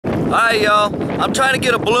Alright, y'all, I'm trying to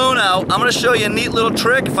get a balloon out. I'm gonna show you a neat little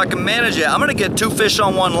trick if I can manage it. I'm gonna get 2 fish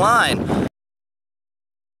on one line.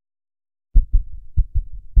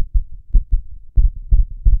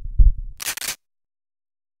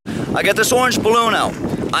 I got this orange balloon out.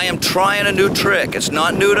 I am trying a new trick. It's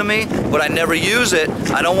not new to me, but I never use it.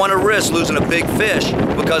 I don't want to risk losing a big fish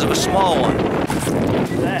because of a small one.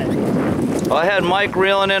 I had Mike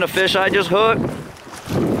reeling in a fish I just hooked.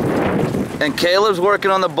 And Caleb's working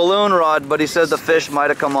on the balloon rod, but he says the fish might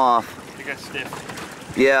have come off. It got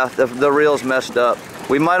stiff. Yeah, the reel's messed up.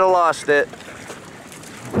 We might have lost it.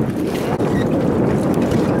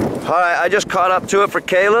 Alright, I just caught up to it for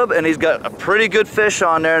Caleb, and he's got a pretty good fish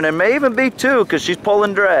on there, and there may even be 2 because she's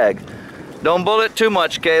pulling drag. Don't bull it too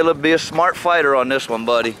much, Caleb. Be a smart fighter on this one,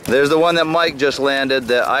 buddy. There's the one that Mike just landed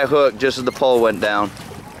that I hooked just as the pole went down.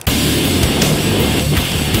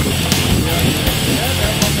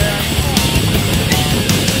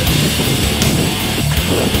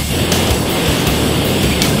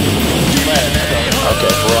 Okay,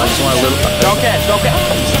 well, I just want a little... Don't catch, don't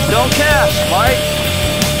catch. Don't cast, Mike.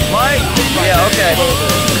 Mike? Yeah, okay.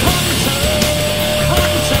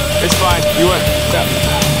 It's fine. You win.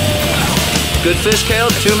 Good fish,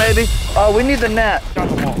 Caleb? 2 maybe? Oh, we need the net.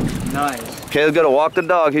 Nice. Caleb's got to walk the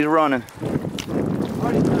dog. He's running.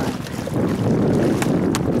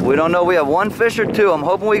 We don't know. We have 1 fish or 2. I'm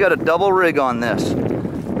hoping we got a double rig on this.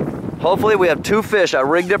 Hopefully we have 2 fish. I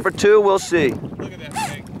rigged it for 2. We'll see. Look at that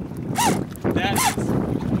thing. That is...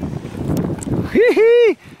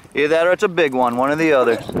 Hee-hee! Either that or it's a big one or the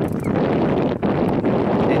other.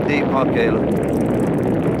 Deep, deep, huh, Caleb?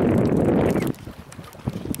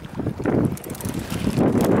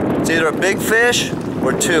 It's either a big fish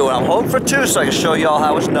or 2, and I'm hoping for 2 so I can show y'all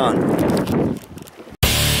how it's done.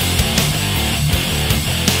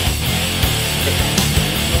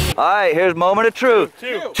 Alright, here's moment of truth. 2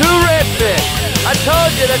 redfish! I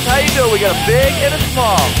told you that's how you do it. We got a big and a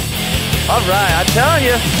small. Alright, I'm telling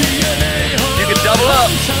you. You can double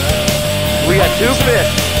up. We got 2 fish.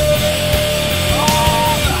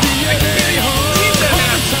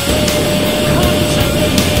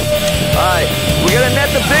 Alright, we gotta net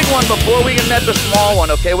the big one before we can net the small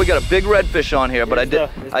one, okay? We got a big redfish on here, but I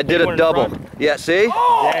did a double. Yeah, see?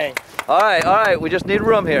 Dang. Alright, we just need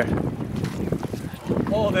room here.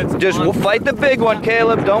 Oh, that's Just we'll fight the big one,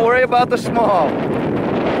 Caleb. Don't worry about the small.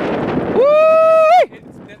 Woo!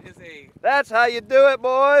 That's how you do it,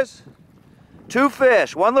 boys. 2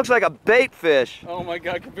 fish. One looks like a bait fish. Oh my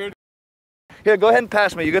God, compared to... Here, go ahead and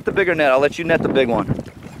pass me. You get the bigger net. I'll let you net the big one.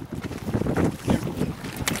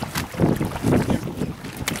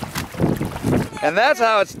 And that's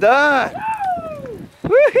how it's done.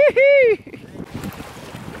 Woo-hee-hee!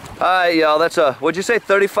 All right, y'all. That's a, what'd you say,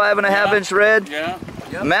 35.5-inch red? Yeah.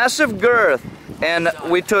 Yep. Massive girth. And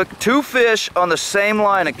we took 2 fish on the same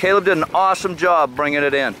line, and Caleb did an awesome job bringing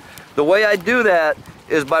it in. The way I do that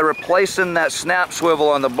is by replacing that snap swivel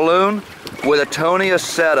on the balloon with a Tony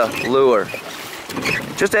Aceta lure.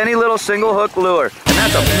 Just any little single hook lure. And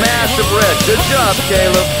that's a massive red. Good job,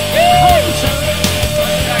 Caleb.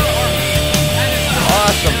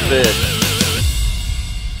 Awesome fish.